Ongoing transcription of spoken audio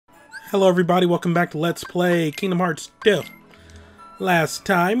Hello everybody, welcome back to Let's Play Kingdom Hearts 2. Last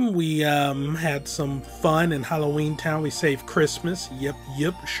time we had some fun in Halloween Town. We saved Christmas.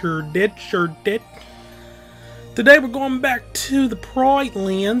 Yep, sure did. Today we're going back to the Pride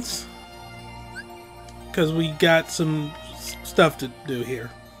Lands because we got some stuff to do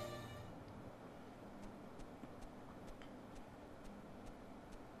here.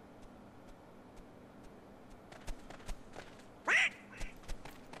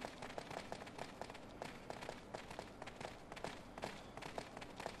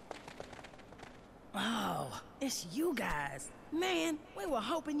 It's you guys. Man, we were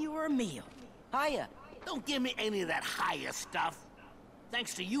hoping you were a meal. Hiya. Don't give me any of that hiya stuff.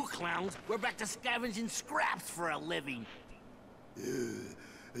 Thanks to you clowns, we're back to scavenging scraps for a living.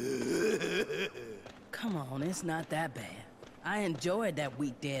 Come on, it's not that bad. I enjoyed that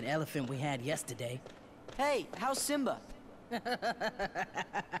weak dead elephant we had yesterday. Hey, how's Simba?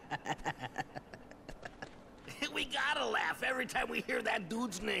 We gotta laugh every time we hear that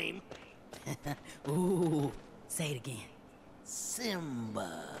dude's name. Ooh, say it again.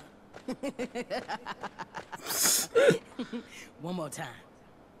 Simba. One more time.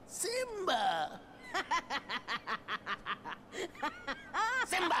 Simba.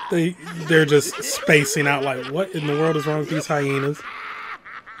 Simba. They're just spacing out like, what in the world is wrong with these hyenas?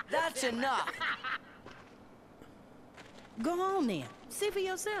 That's enough. Go on then, see for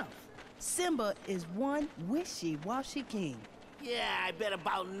yourself. Simba is one wishy-washy king. Yeah, I bet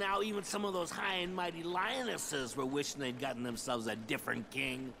about now even some of those high and mighty lionesses were wishing they'd gotten themselves a different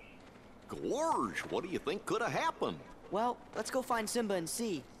king. Gorge, what do you think could have happened? Well, let's go find Simba and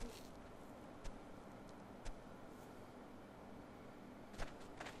see.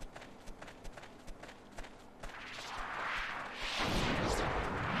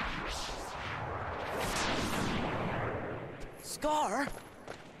 Scar?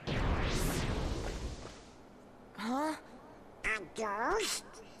 Huh? A ghost?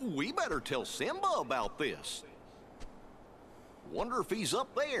 We better tell Simba about this. Wonder if he's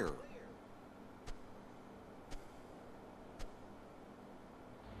up there.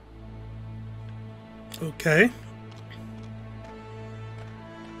 Okay.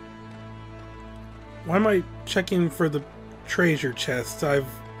 Why am I checking for the treasure chests? I've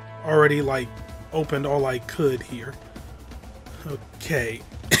already, opened all I could here. Okay.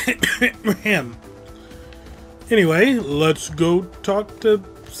 Man. Anyway, let's go talk to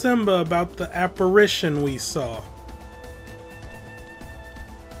Simba about the apparition we saw.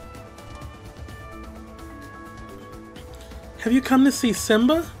 Have you come to see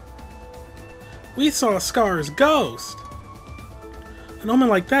Simba? We saw Scar's ghost. An omen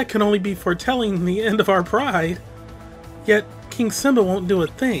like that can only be foretelling the end of our pride. Yet, King Simba won't do a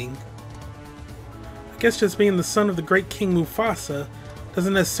thing. I guess just being the son of the great King Mufasa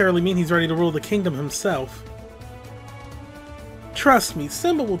doesn't necessarily mean he's ready to rule the kingdom himself. Trust me,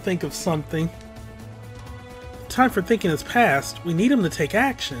 Simba will think of something. The time for thinking has passed. We need him to take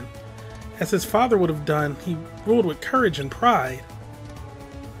action. As his father would have done, he ruled with courage and pride.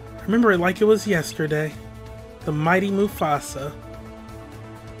 I remember it like it was yesterday. The mighty Mufasa.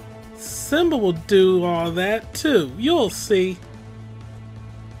 Simba will do all that too. You'll see.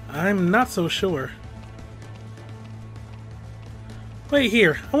 I'm not so sure. Wait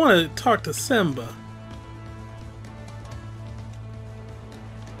here. I want to talk to Simba.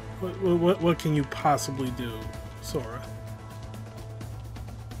 What can you possibly do, Sora?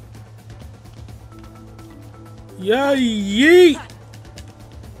 Yeah, yeet!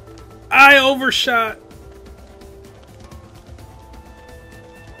 I overshot.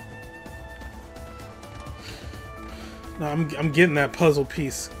 No, I'm getting that puzzle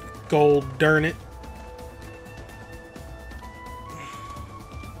piece. Gold, darn it.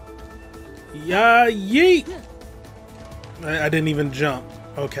 Yeah, yeet! I didn't even jump.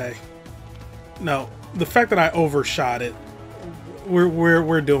 Okay. No, the fact that I overshot it.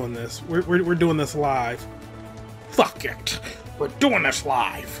 We're doing this. We're doing this live. Fuck it. We're doing this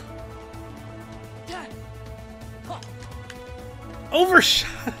live.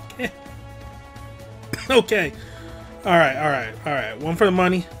 Overshot again. Okay. All right. One for the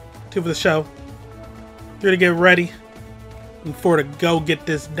money, two for the show. Three to get ready, and four to go get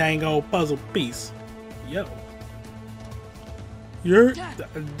this dang old puzzle piece. Yo.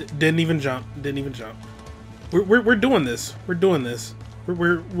 Didn't even jump. We're doing this. We're doing this.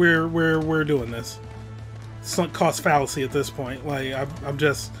 We're doing this. Sunk cost fallacy at this point. Like I'm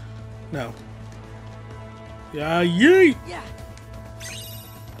just no. Yeah, yeet. Yeah.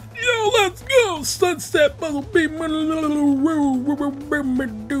 Yo, let's go. Sunset puzzle beam.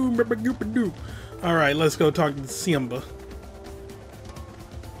 All right, let's go talk to Simba.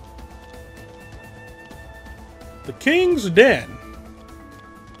 The king's dead.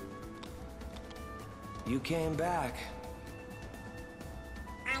 You came back.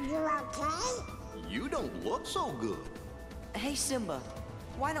 Are you okay? You don't look so good. Hey, Simba.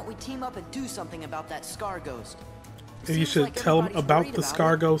 Why don't we team up and do something about that Scar Ghost? Maybe you Seems should like tell him everybody's about worried the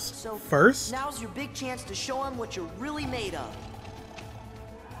Scar it. Ghost So first. now's your big chance to show him what you're really made of.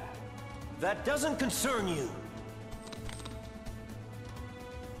 That doesn't concern you.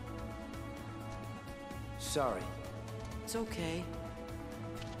 Sorry. It's okay.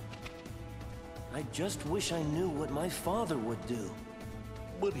 I just wish I knew what my father would do.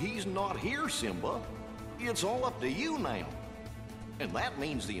 But he's not here, Simba. It's all up to you now. And that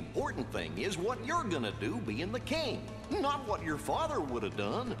means the important thing is what you're gonna do being the king, not what your father would have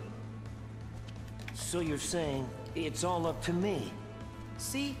done. So you're saying it's all up to me?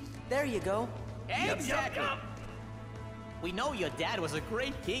 See? There you go. Exactly. We know your dad was a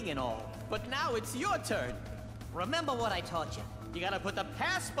great king and all, but now it's your turn. Remember what I taught you. You gotta put the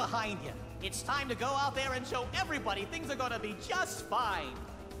past behind you. It's time to go out there and show everybody things are gonna be just fine.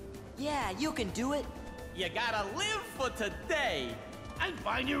 Yeah, you can do it. You gotta live for today. And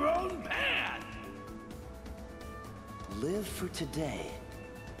find your own path. Live for today.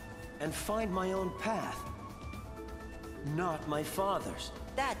 And find my own path. Not my father's.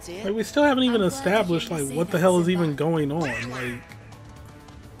 That's it. Like, we still haven't even I'm glad to hear established you like say what the that, hell is Simba. even going on. Like,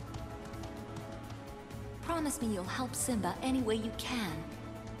 Promise me you'll help Simba any way you can.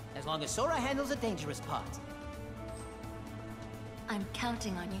 As long as Sora handles the dangerous part. I'm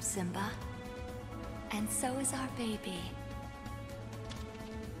counting on you, Simba. And so is our baby.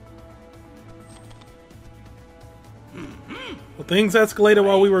 well, things escalated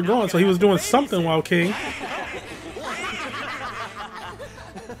while we were gone, so he was doing something while king.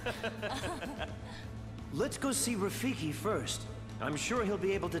 Let's go see Rafiki first. I'm sure he'll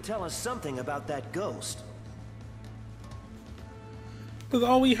be able to tell us something about that ghost. Because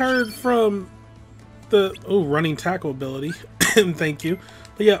all we heard from the running tackle ability, thank you.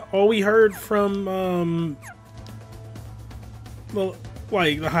 But yeah, all we heard from well,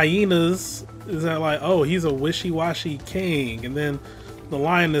 like the hyenas is that like, oh, he's a wishy-washy king, and then the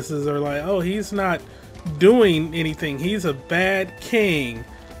lionesses are like, oh, he's not doing anything, he's a bad king.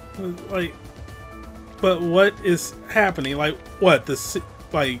 Like, but what is happening? Like, what the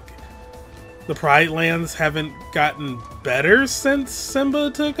Pride Lands haven't gotten better since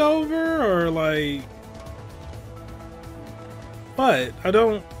Simba took over, or like what? I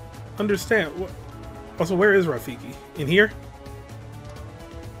don't understand. Also, where is Rafiki? In here?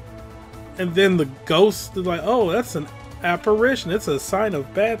 And then the ghost is like, oh, that's an apparition. It's a sign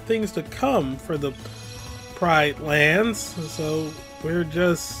of bad things to come for the Pride Lands. So we're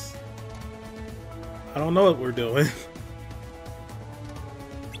just, I don't know what we're doing.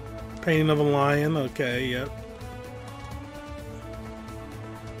 Painting of a lion. Okay, yep.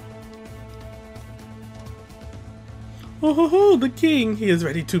 Oh ho ho, the king! He is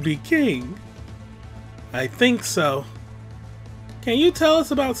ready to be king. I think so. Can you tell us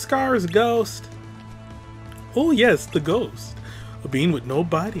about Scar's ghost? Oh yes, the ghost. A being with no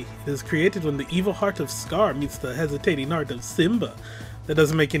body. It is created when the evil heart of Scar meets the hesitating heart of Simba. That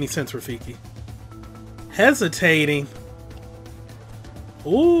doesn't make any sense, Rafiki. Hesitating?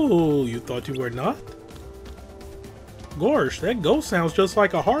 Oh, you thought you were not? Gosh, that ghost sounds just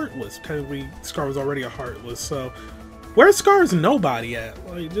like a Heartless. Technically, Scar was already a Heartless, so... Where's Scar's nobody at?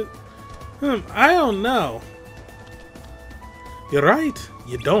 Like, just, I don't know. You're right,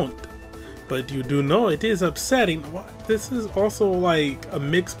 you don't. But you do know it is upsetting. This is also like a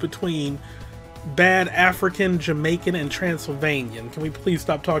mix between bad African, Jamaican, and Transylvanian. Can we please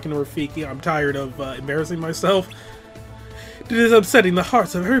stop talking to Rafiki? I'm tired of embarrassing myself. It is upsetting the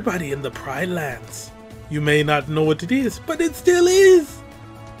hearts of everybody in the Pride Lands. You may not know what it is, but it still is.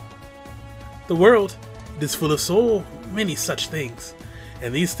 The world, it is full of so many such things,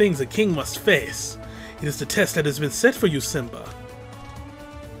 and these things a king must face. It is the test that has been set for you, Simba.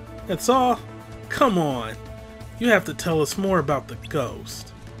 That's all? Come on. You have to tell us more about the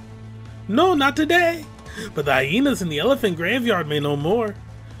ghost. No, not today. But the hyenas in the elephant graveyard may know more.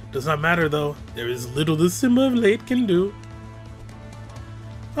 Does not matter though. There is little the Simba of late can do.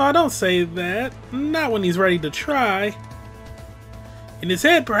 Oh, don't say that. Not when he's ready to try. In his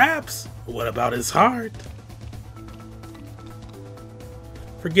head, perhaps. But what about his heart?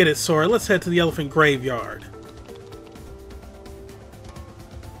 Forget it, Sora. Let's head to the elephant graveyard.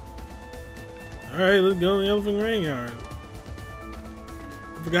 Alright, let's go to the elephant graveyard.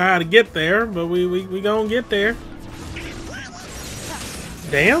 I forgot how to get there, but we gonna get there.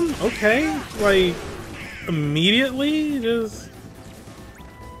 Damn, okay. Like, immediately, just...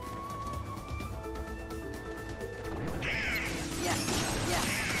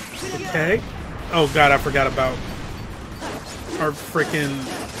 Okay. Oh god, I forgot about our freaking...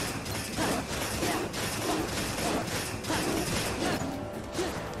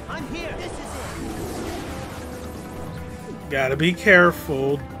 I'm here. This is it. Gotta be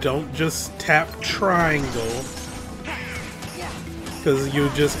careful. Don't just tap triangle. Because you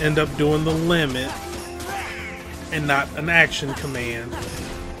just end up doing the limit and not an action command.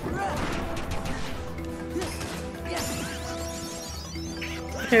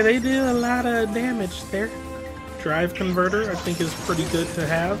 Okay, they did a lot of damage there. Drive converter, I think, is pretty good to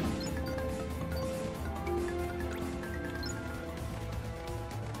have.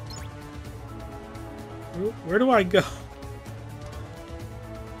 Where do I go?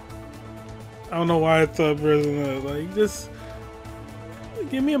 I don't know why I thought President, like, just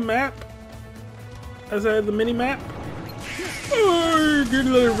give me a map. As I had the mini map.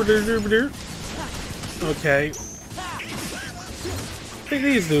 Okay. I think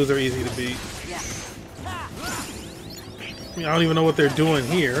these dudes are easy to beat. I mean, I don't even know what they're doing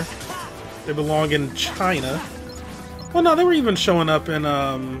here. They belong in China. Well, no, they were even showing up in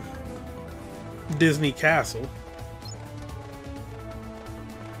Disney Castle.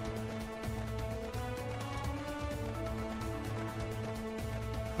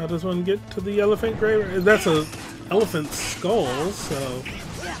 How does one get to the elephant grave? That's a elephant skull, so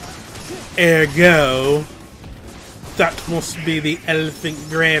ergo that must be the elephant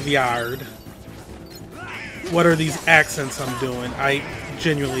graveyard. What are these accents I'm doing? I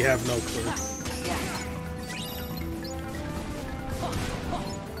genuinely have no clue.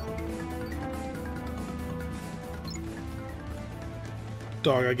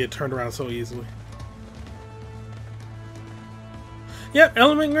 Dog, I get turned around so easily. Yep,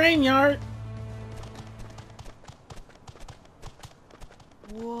 elephant graveyard.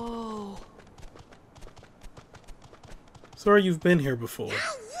 Whoa. Sorry, you've been here before.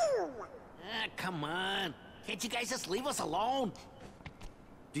 Come on. Can't you guys just leave us alone?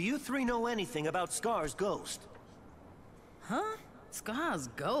 Do you three know anything about Scar's ghost? Huh? Scar's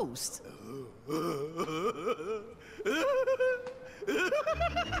ghost?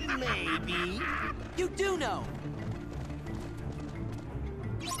 Maybe. You do know.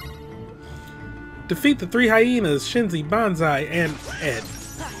 Defeat the three hyenas, Shinzi, Banzai, and Ed.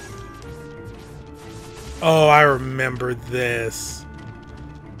 Oh, I remember this.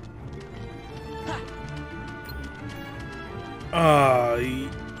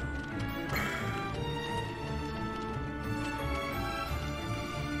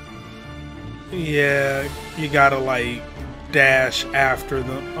 Yeah, you gotta like dash after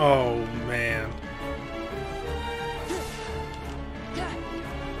them. Oh man.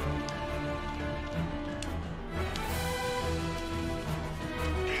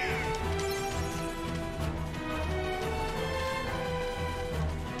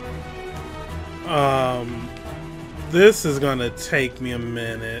 This is gonna take me a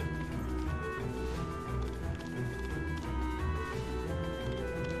minute.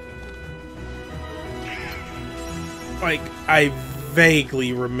 Like, I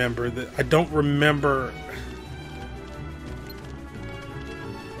vaguely remember that. I don't remember.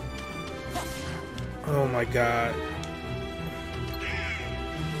 Oh my god.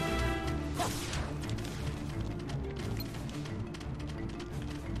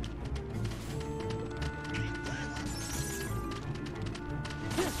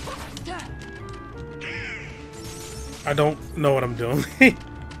 I don't know what I'm doing.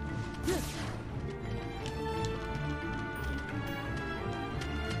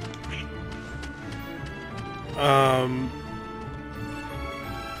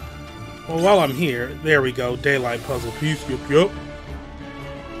 Well, while I'm here, there we go. Daylight puzzle piece. Yup.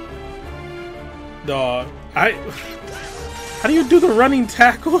 Dog. How do you do the running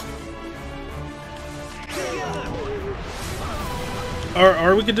tackle?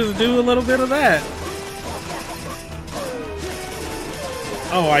 Or we could just do a little bit of that.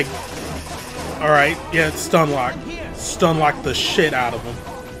 Oh, alright, yeah, it's stun lock. Stun lock the shit out of him.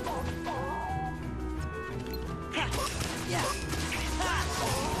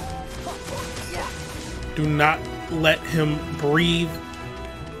 Do not let him breathe.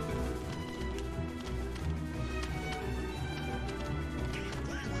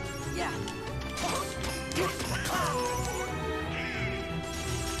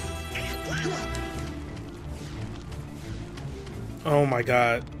 Oh my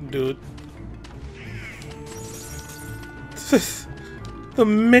god, dude. The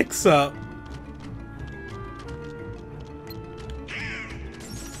mix-up.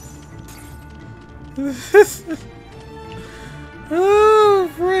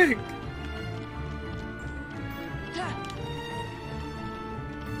 Oh, frick.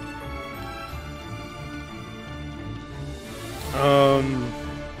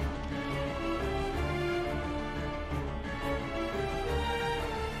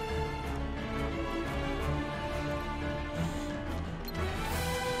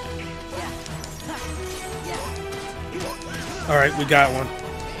 Alright, we got one.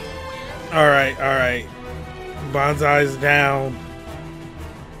 Alright, alright. Bonsai's down.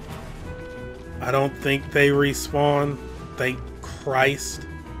 I don't think they respawn. Thank Christ.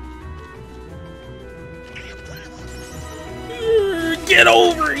 Get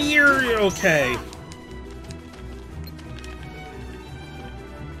over here! Okay.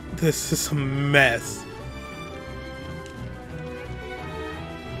 This is a mess.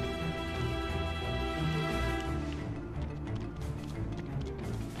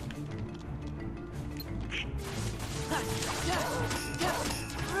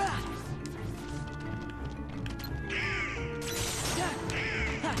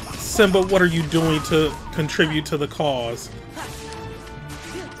 Simba, what are you doing to contribute to the cause?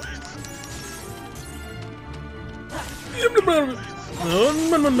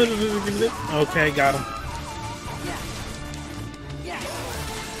 Okay, got him.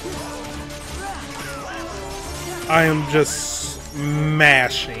 I am just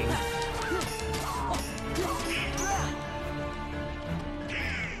smashing.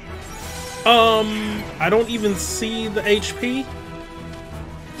 I don't even see the HP.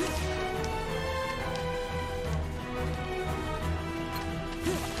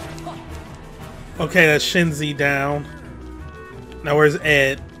 Okay, that's Shinzi down. Now where's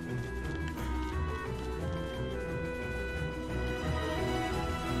Ed?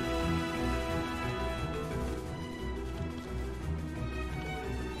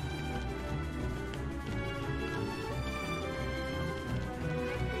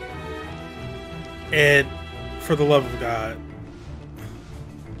 Ed, for the love of God.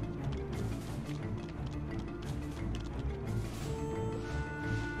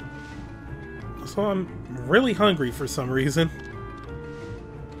 So I'm really hungry for some reason.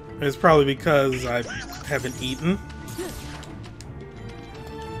 It's probably because I haven't eaten.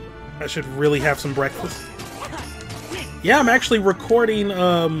 I should really have some breakfast. Yeah, I'm actually recording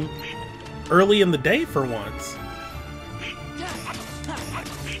early in the day for once.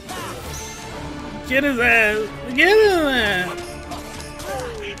 Get his ass! Get his ass!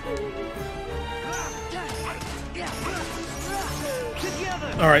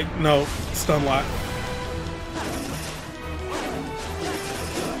 Alright, no. Stun lock.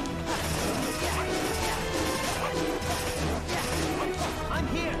 I'm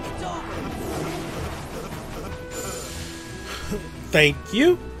here. It's over. Thank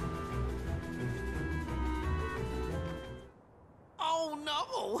you. Oh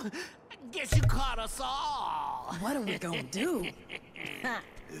no! Guess you caught us all. What are we gonna do?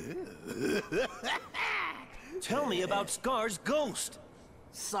 Tell me about Scar's ghost.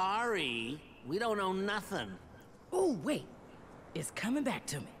 Sorry, we don't know nothing. Oh, wait. It's coming back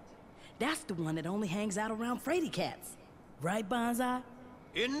to me. That's the one that only hangs out around fraidy cats. Right, Bonsai?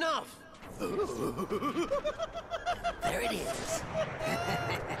 Enough. There it is.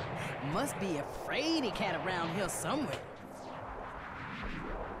 Must be a fraidy cat around here somewhere.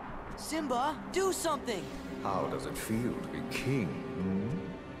 Simba, do something! How does it feel to be king?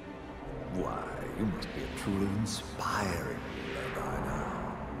 Why, you must be a truly inspiring leader by now.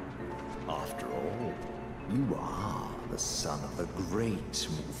 After all, you are the son of the great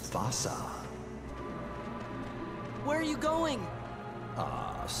Mufasa. Where are you going?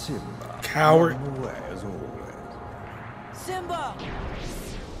 Ah, Simba. Coward. On the way as always. Simba!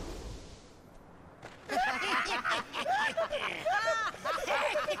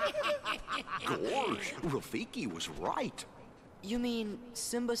 Gosh, Rafiki was right. You mean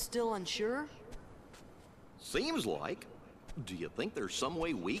Simba's still unsure? Seems like. Do you think there's some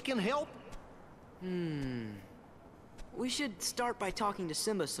way we can help? We should start by talking to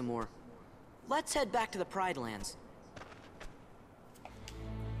Simba some more. Let's head back to the Pride Lands.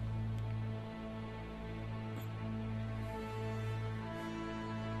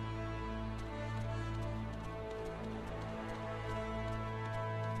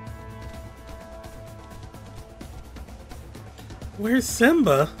 Where's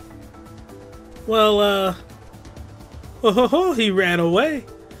Simba? Well, he ran away.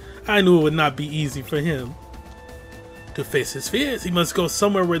 I knew it would not be easy for him. To face his fears, he must go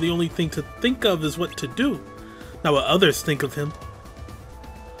somewhere where the only thing to think of is what to do, not what others think of him.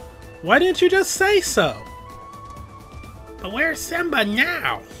 Why didn't you just say so? But where's Simba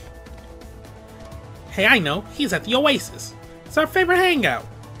now? Hey, I know. He's at the Oasis. It's our favorite hangout.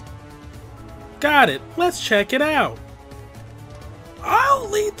 Got it. Let's check it out. I'll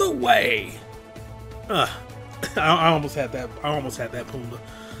lead the way. I almost had that. Pumbaa.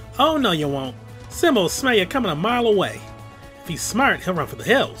 Oh no, you won't. Simba will smell you coming a mile away. If he's smart, he'll run for the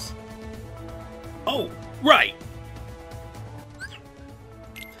hills. Oh, right.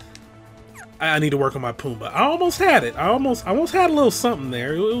 I need to work on my Pumbaa. I almost had it. I almost had a little something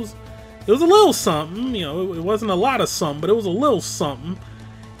there. It was a little something. You know, it wasn't a lot of something, but it was a little something.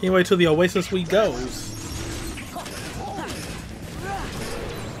 Anyway, to the Oasis we goes.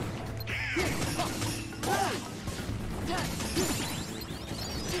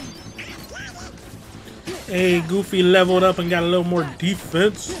 Hey, Goofy leveled up and got a little more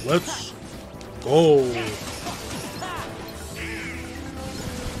defense. Let's go.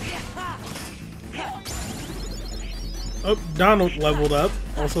 Oh, Donald leveled up.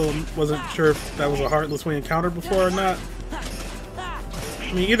 Also, wasn't sure if that was a Heartless we encountered before or not.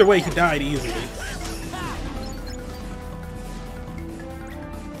 I mean, either way, he died easily.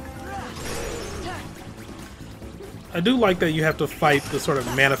 I do like that you have to fight the sort of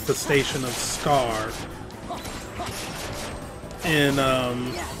manifestation of Scar in,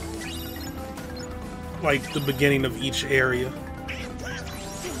 like, the beginning of each area.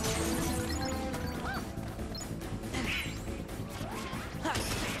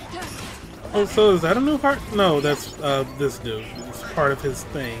 Oh, so is that a new heart? No, that's this dude. It's part of his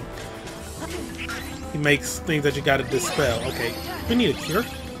thing. He makes things that you gotta dispel. Okay, we need a cure.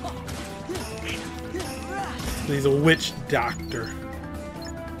 He's a witch doctor.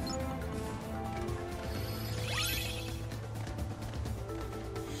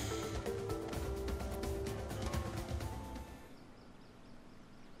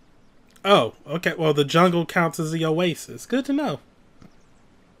 Oh, okay. Well, the jungle counts as the oasis. Good to know.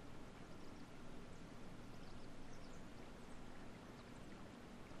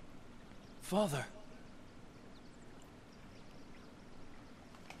 Father.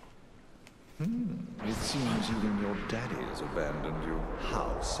 It seems even your daddy's abandoned you.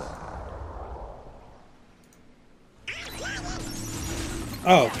 How sad.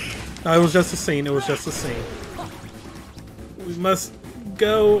 Oh, no, it was just a scene. It was just a scene. We must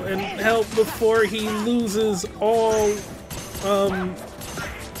go and help before he loses all,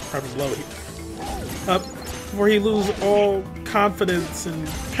 probably blow up. Before he loses all confidence and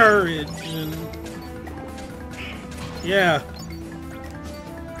courage and yeah.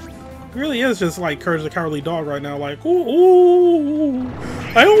 It really is just like Courage the Cowardly Dog right now, like, ooh,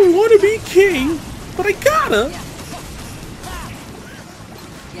 I don't want to be king, but I gotta.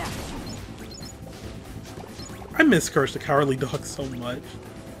 I miss Courage the Cowardly Dog so much.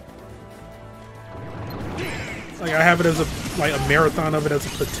 Like, I have it as a marathon of it as a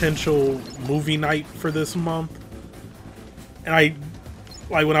potential movie night for this month. And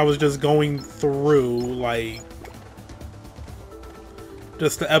when I was just going through, like,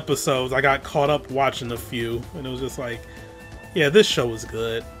 just the episodes, I got caught up watching a few, and it was just like, yeah, this show was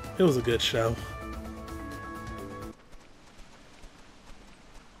good. It was a good show.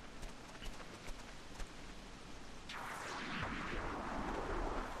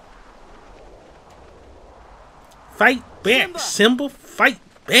 Fight back, Simba! Fight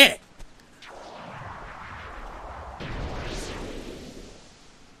back!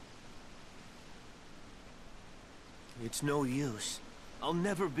 It's no use. I'll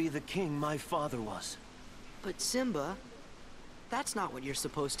never be the king my father was. But Simba, that's not what you're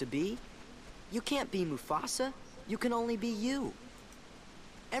supposed to be. You can't be Mufasa. You can only be you.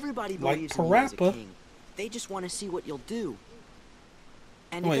 Everybody believes in you as a king. They just want to see what you'll do.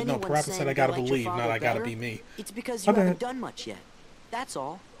 And wait, no, Parappa said I gotta believe, not I gotta be me. It's because you haven't done much yet. That's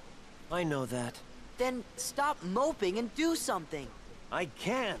all. I know that. Then stop moping and do something. I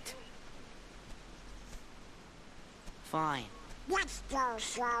can't. Fine. Let's go,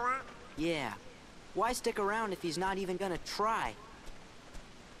 Sora. Yeah. Why stick around if he's not even gonna try?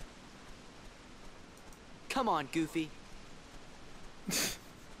 Come on, Goofy.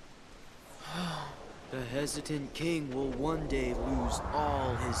 The hesitant king will one day lose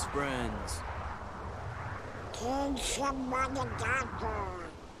all his friends. King Simba the Doctor.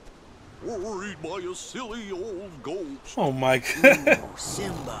 Worried by a silly old ghost. Oh my god. Ooh,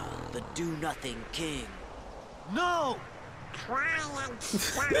 Simba, the do-nothing king. No! Try and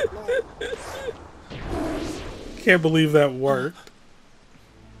stop me. Can't believe that worked.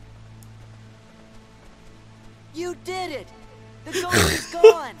 You did it! The ghost is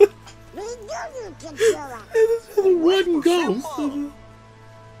gone! We knew you could do it. This is one ghost.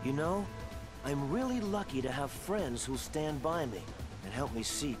 You know, I'm really lucky to have friends who'll stand by me and help me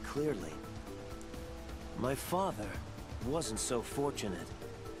see clearly. My father wasn't so fortunate.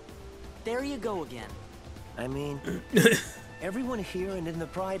 There you go again. I mean, everyone here and in the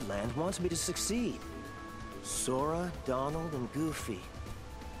Pride Land wants me to succeed. Sora, Donald, and Goofy.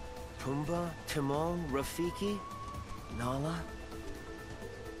 Pumbaa, Timon, Rafiki, Nala.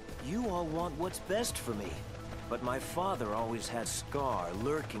 You all want what's best for me. But my father always had Scar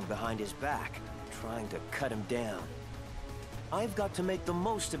lurking behind his back, trying to cut him down. I've got to make the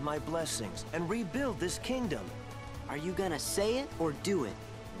most of my blessings and rebuild this kingdom. Are you gonna say it or do it?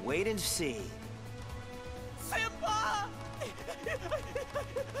 Wait and see. Simba!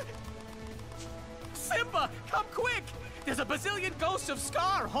 Simba, come quick! There's a bazillion ghosts of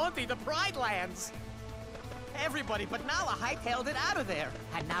Scar haunting the Pride Lands. Everybody but Nala hightailed it out of there,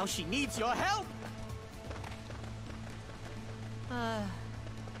 and now she needs your help.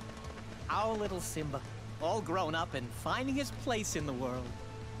 Our little Simba, all grown up and finding his place in the world.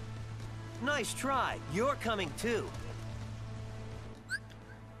 Nice try. You're coming too.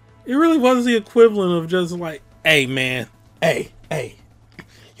 It really was the equivalent of just like, hey man, hey,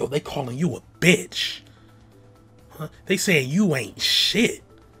 yo, they calling you a bitch. Huh? They saying you ain't shit.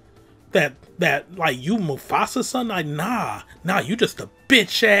 That like you Mufasa's son? Like, nah, you just a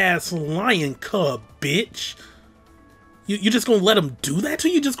bitch ass lion cub, bitch. You just gonna let him do that to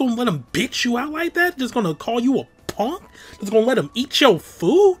you? Just gonna let him bitch you out like that? Just gonna call you a punk? Just gonna let him eat your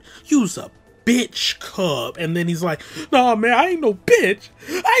food? You's a bitch cub. And then he's like, nah man, I ain't no bitch.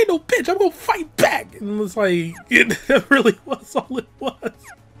 I'm gonna fight back. And it was like, that really was all it was.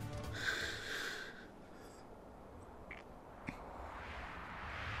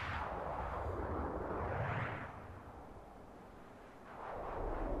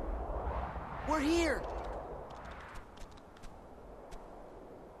 We're here.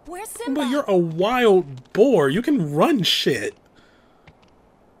 Where's Simba? But you're a wild boar. You can run shit.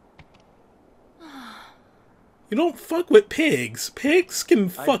 You don't fuck with pigs. Pigs can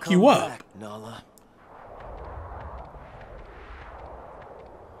fuck you up. Back, Nala.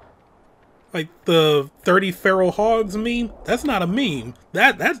 Like the 30 feral hogs meme? That's not a meme.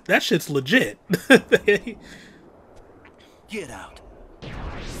 That shit's legit. Get out.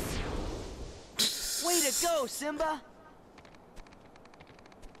 Way to go, Simba.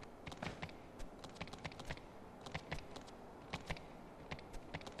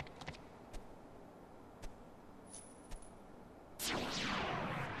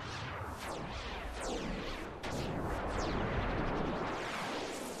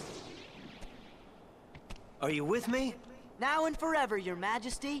 Are you with me? Now and forever, Your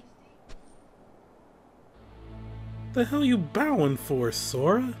Majesty. The hell you bowing for,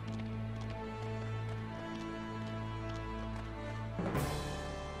 Sora?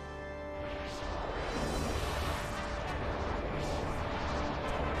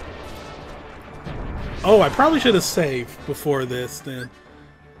 Oh, I probably should have saved before this then.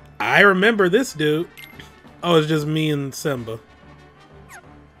 I remember this dude. Oh, it's just me and Simba.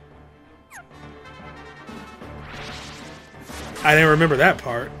 I didn't remember that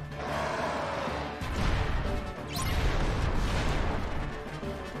part.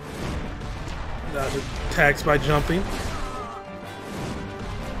 Dodge attacks by jumping.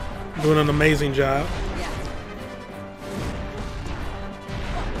 Doing an amazing job.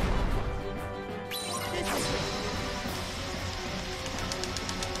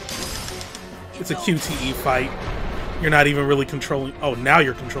 It's a QTE fight. You're not even really controlling. Oh, now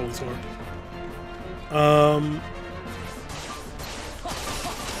you're controlling Sora.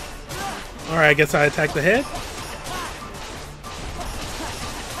 Alright, I guess I attacked the head.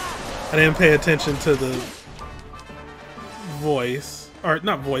 I didn't pay attention to the voice. Or,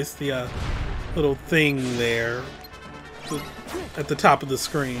 not voice, the little thing there. At the top of the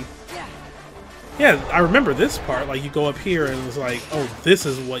screen. Yeah, I remember this part. Like, you go up here and it's like, oh, this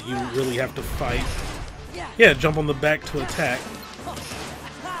is what you really have to fight. Yeah, jump on the back to attack.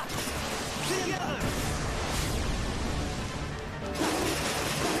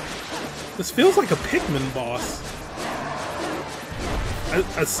 This feels like a Pikmin boss.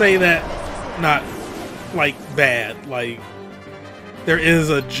 I say that not like bad. Like, there is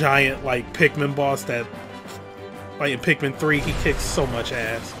a giant like Pikmin boss that, like in Pikmin 3, he kicks so much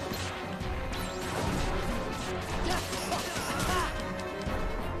ass.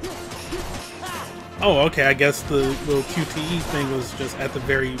 Oh, okay, I guess the little QTE thing was just at the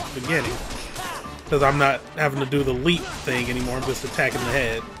very beginning. Because I'm not having to do the leap thing anymore, I'm just attacking the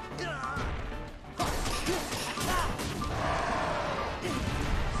head.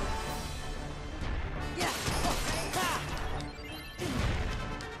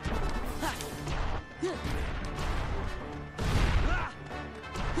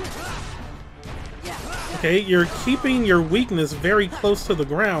 Okay, you're keeping your weakness very close to the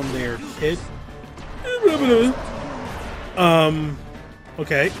ground there, kid.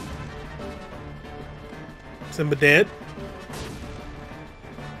 Okay. Simba dead.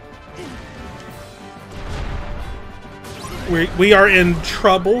 We are in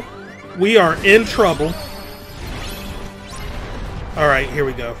trouble. We are in trouble. Alright, here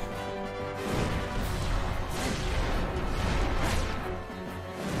we go.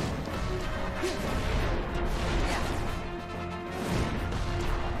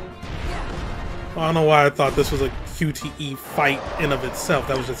 I don't know why I thought this was a QTE fight in of itself.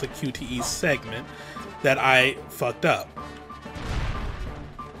 That was just a QTE segment that I fucked up.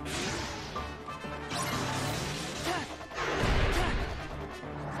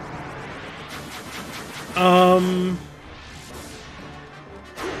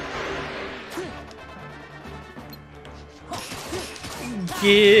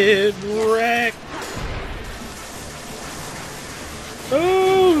 Get wrecked.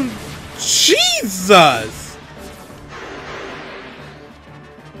 Oh, Jesus!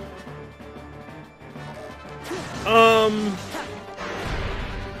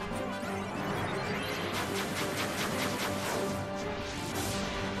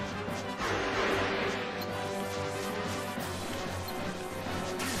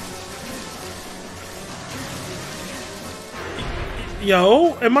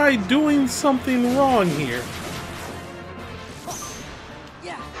 Yo, am I doing something wrong here?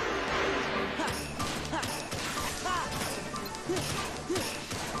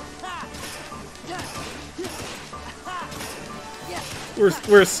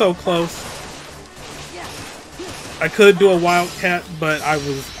 We're so close. I could do a wildcat, but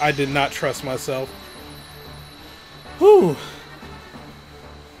I did not trust myself. Whew.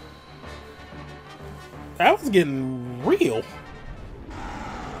 That was getting real.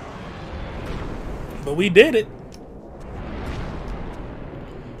 But we did it.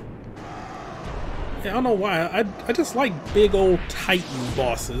 Yeah, I don't know why. I just like big old Titan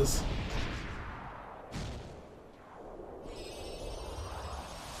bosses.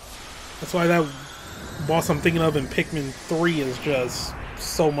 That's why that boss I'm thinking of in Pikmin 3 is just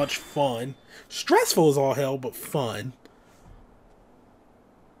so much fun. Stressful as all hell, but fun.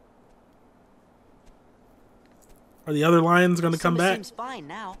 Are the other lions going to come back? Seems fine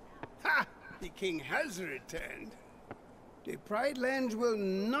now. Ha! The king has returned. The Pride Lands will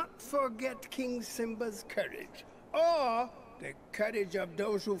not forget King Simba's courage, or the courage of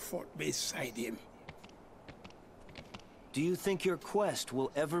those who fought beside him. Do you think your quest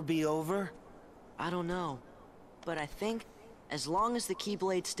will ever be over? I don't know, but I think as long as the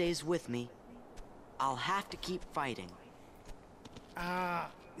Keyblade stays with me, I'll have to keep fighting. Ah,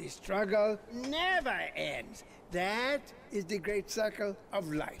 the struggle never ends. That is the great circle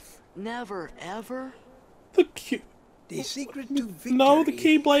of life. Never ever? The secret to victory. No, the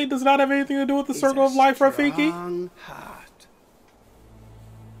Keyblade does not have anything to do with the circle of life, Rafiki. Strong heart.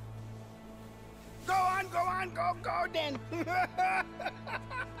 Go then.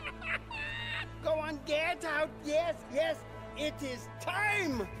 Go on, get out. Yes, it is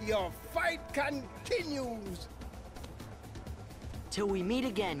time. Your fight continues. Till we meet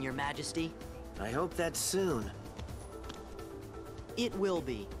again, Your Majesty. I hope that's soon. It will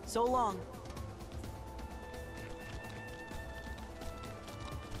be. So long.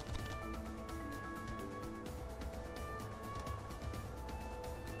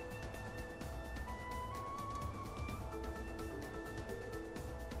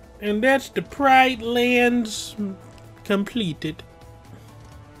 And that's the Pride Lands completed.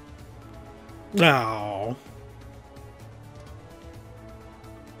 Oh.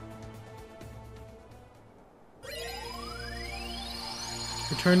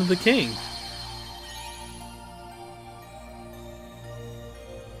 Return of the King.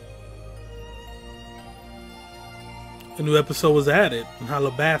 A new episode was added in Hollow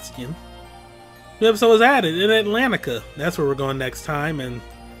Bastion. New episode was added in Atlantica. That's where we're going next time, and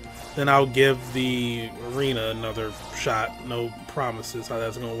then I'll give the arena another shot. No promises how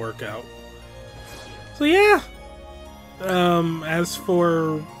that's going to work out. So yeah. As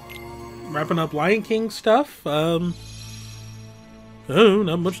for wrapping up Lion King stuff, oh,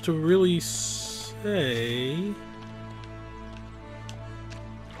 not much to really say.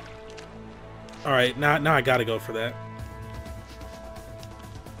 Alright, now I gotta go for that.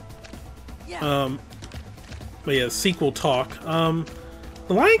 But yeah, sequel talk.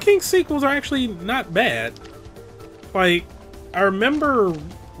 The Lion King sequels are actually not bad. Like, I remember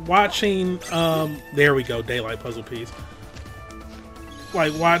watching, there we go, Daylight Puzzle Piece.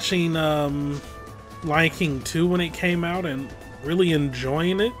 Like, watching, Lion King 2 when it came out and really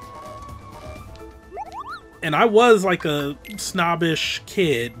enjoying it. And I was like a snobbish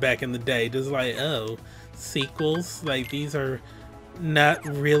kid back in the day, just like, oh, sequels? Like, these are not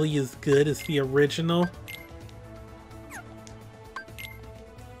really as good as the original.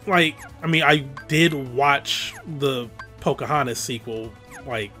 Like, I mean, I did watch the Pocahontas sequel,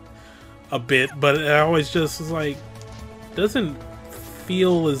 like, a bit, but I always just was like, doesn't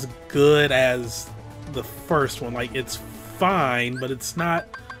feel as good as the first one. Like, it's fine, but it's not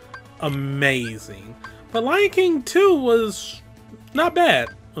amazing. But Lion King 2 was not bad.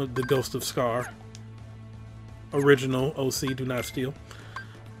 The Ghost of Scar. Original OC, do not steal.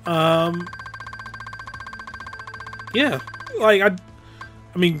 Yeah, like, I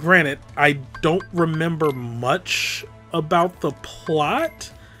mean, granted, I don't remember much about the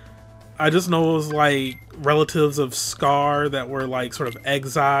plot. I just know it was, like, relatives of Scar that were, like, sort of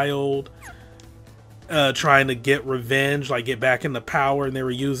exiled, trying to get revenge, like, get back into power, and they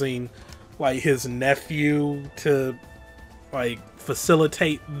were using, like, his nephew to, like,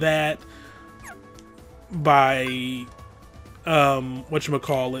 facilitate that by,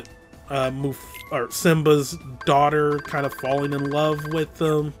 whatchamacallit, Simba's daughter kind of falling in love with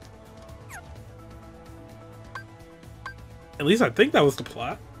them. At least I think that was the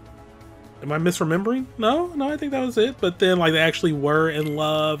plot. Am I misremembering? No, I think that was it. But then, like, they actually were in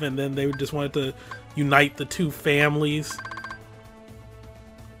love, and then they just wanted to unite the two families.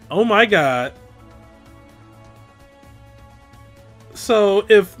 Oh my god. So,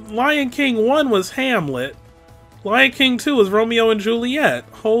 if Lion King 1 was Hamlet, Lion King 2 was Romeo and Juliet.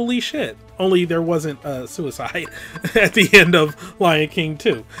 Holy shit. Only there wasn't suicide at the end of Lion King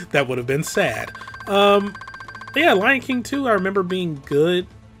 2. That would have been sad. Yeah, Lion King 2 I remember being good.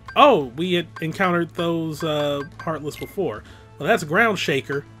 Oh, we had encountered those Heartless before. Well, that's Ground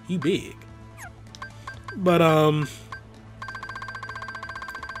Shaker. He big. But,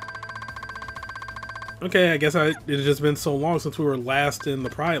 okay, I guess it had just been so long since we were last in the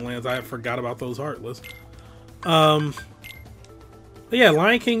Pride Lands, I forgot about those Heartless. But yeah,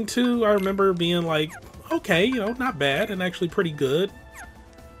 Lion King 2, I remember being like, okay, you know, not bad, and actually pretty good.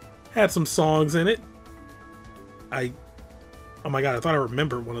 Had some songs in it. Oh my god, I thought I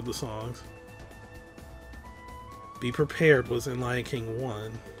remembered one of the songs. Be Prepared was in Lion King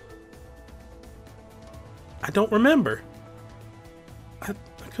 1. I don't remember. I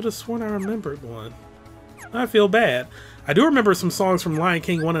could have sworn I remembered one. I feel bad. I do remember some songs from Lion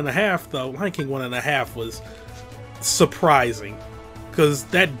King 1.5, though. Lion King 1.5 was surprising, because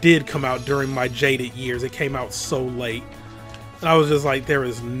that did come out during my jaded years. It came out so late. And I was just like, there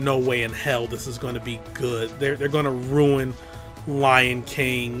is no way in hell this is going to be good. They're going to ruin Lion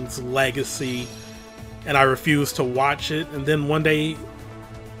King's legacy. And I refused to watch it. And then one day,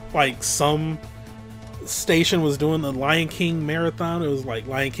 like, some station was doing the Lion King marathon. It was like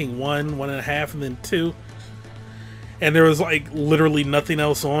Lion King 1, 1.5, and then 2. And there was, like, literally nothing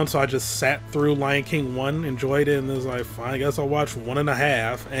else on, so I just sat through Lion King 1, enjoyed it, and was like, fine, I guess I'll watch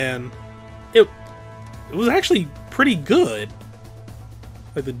 1.5. And it was actually pretty good.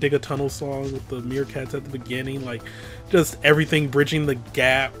 Like the Dig a Tunnel song with the meerkats at the beginning, like, just everything bridging the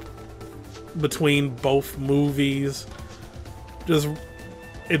gap between both movies. Just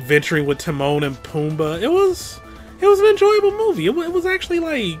adventuring with Timon and Pumbaa. It was an enjoyable movie. It was actually,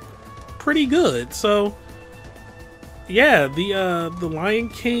 like, pretty good. So yeah, the Lion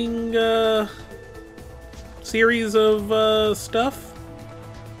King series of stuff,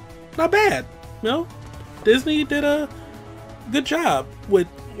 not bad. You know, Disney did a good job with,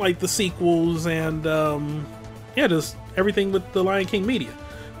 like, the sequels and yeah, just everything with the Lion King media.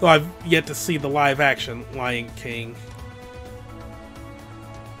 Though I've yet to see the live action Lion King.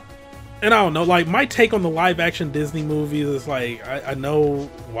 And I don't know, like, my take on the live action Disney movies is like, I know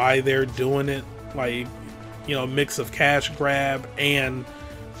why they're doing it, like, you know, mix of cash grab and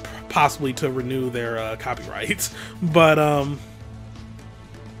possibly to renew their copyrights. But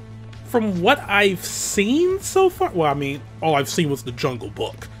from what I've seen so far, well, I mean, all I've seen was the Jungle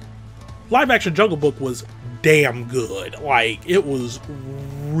Book. Live action Jungle Book was damn good. Like, it was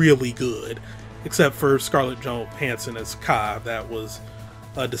really good. Except for Scarlett Johansson as Kaa. That was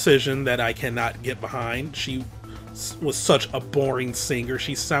a decision that I cannot get behind. She was such a boring singer.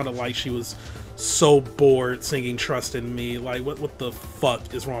 She sounded like she was so bored singing Trust in Me. Like, what the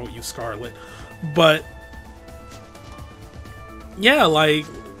fuck is wrong with you, Scarlett? But yeah, like,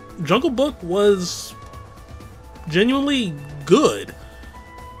 Jungle Book was genuinely good.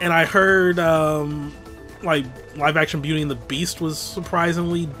 And I heard like, live action Beauty and the Beast was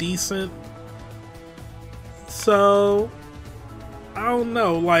surprisingly decent. So I don't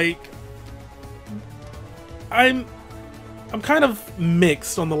know, like, I'm kind of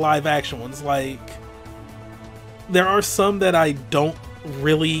mixed on the live action ones. Like, there are some that I don't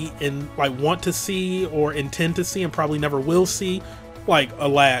really want to see or intend to see and probably never will see. Like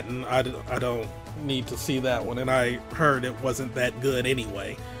Aladdin, I don't need to see that one, and I heard it wasn't that good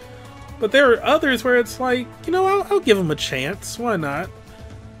anyway. But there are others where it's like, you know, I'll give them a chance. Why not?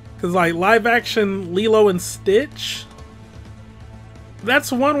 Because, like, live action Lilo and Stitch,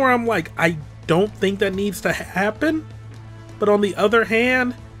 that's one where I'm like, I don't think that needs to happen. But on the other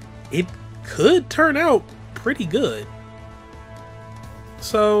hand, it could turn out pretty good.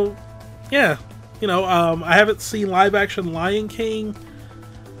 So, yeah. You know, I haven't seen live action Lion King.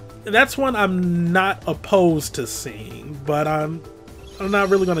 That's one I'm not opposed to seeing, but I'm not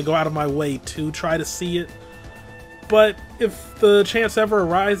really going to go out of my way to try to see it. But if the chance ever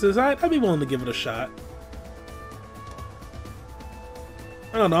arises, I'd be willing to give it a shot.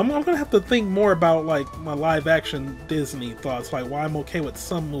 I don't know, I'm going to have to think more about, like, my live-action Disney thoughts, like, why I'm okay with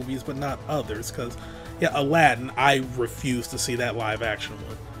some movies but not others, because, yeah, Aladdin, I refuse to see that live-action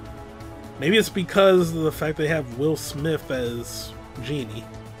one. Maybe it's because of the fact they have Will Smith as Genie.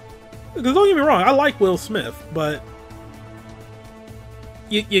 Because don't get me wrong, I like Will Smith, but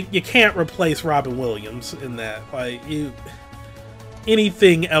you can't replace Robin Williams in that. Like,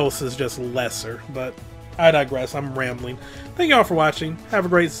 anything else is just lesser, but I digress, I'm rambling. Thank you all for watching, have a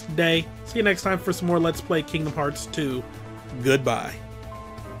great day, see you next time for some more Let's Play Kingdom Hearts 2, goodbye.